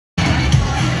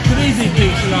evening,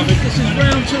 pizza lovers. This is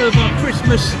round 2 of our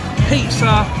Christmas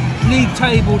pizza league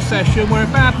table session. We're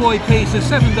at Bad Boy Pizza,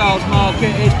 Seven Dials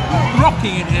Market. It's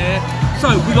rocking in here.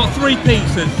 So we've got 3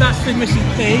 pizzas. That's the missing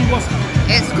P.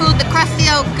 It's called the crusty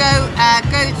old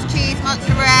goat's cheese,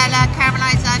 mozzarella,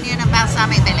 caramelised onion and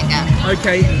balsamic vinegar.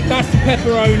 Okay, that's the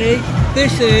pepperoni.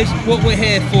 This is what we're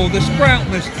here for, the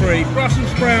Sproutmas treat. Brussels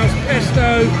sprouts,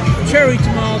 pesto, cherry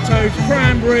tomatoes,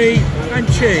 cranberry and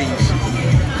cheese.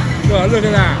 Well, look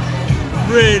at that.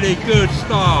 Really good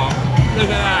start. Look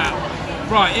at that.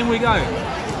 Right, in we go.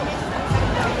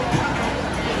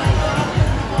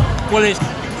 Well, it's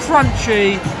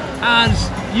crunchy as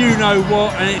you know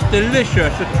what, and it's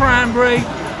delicious. The cranberry,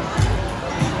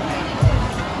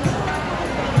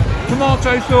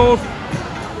 tomato sauce.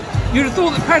 You'd have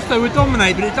thought the pesto would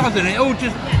dominate, but it doesn't. It all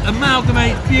just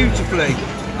amalgamates beautifully.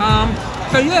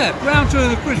 So yeah, round 2 of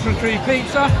the Christmas tree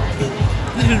pizza.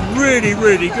 This is really,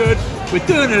 really good. We're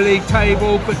doing a league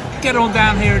table, but get on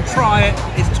down here and try it.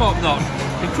 It's top notch.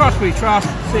 In crust we trust.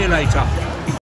 See you later.